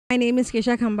My name is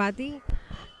Kesha Khambhati.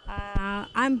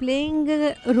 I'm playing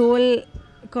a role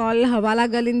called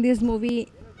Hawala Girl in this movie.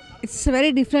 It's a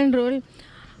very different role,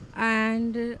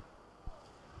 and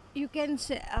you can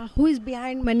say who is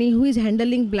behind money, who is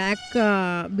handling black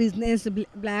business,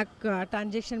 black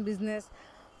transaction business.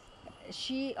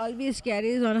 She always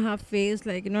carries on her face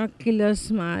like killer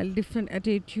smile, different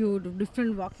attitude,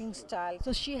 different walking style.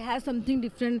 So she has something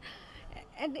different,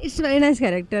 and it's very nice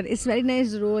character. It's very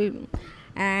nice role,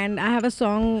 and I have a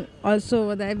song also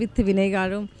over there with Vinay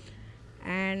Garu,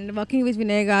 and working with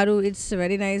Vinay Garu, it's a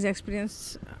very nice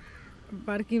experience.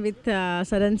 Working with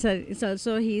Saran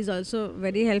sir, he is also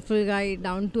very helpful guy,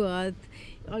 down to earth.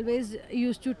 Always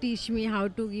used to teach me how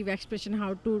to give expression,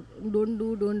 how to don't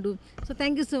do. So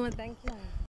thank you so much. Thank you.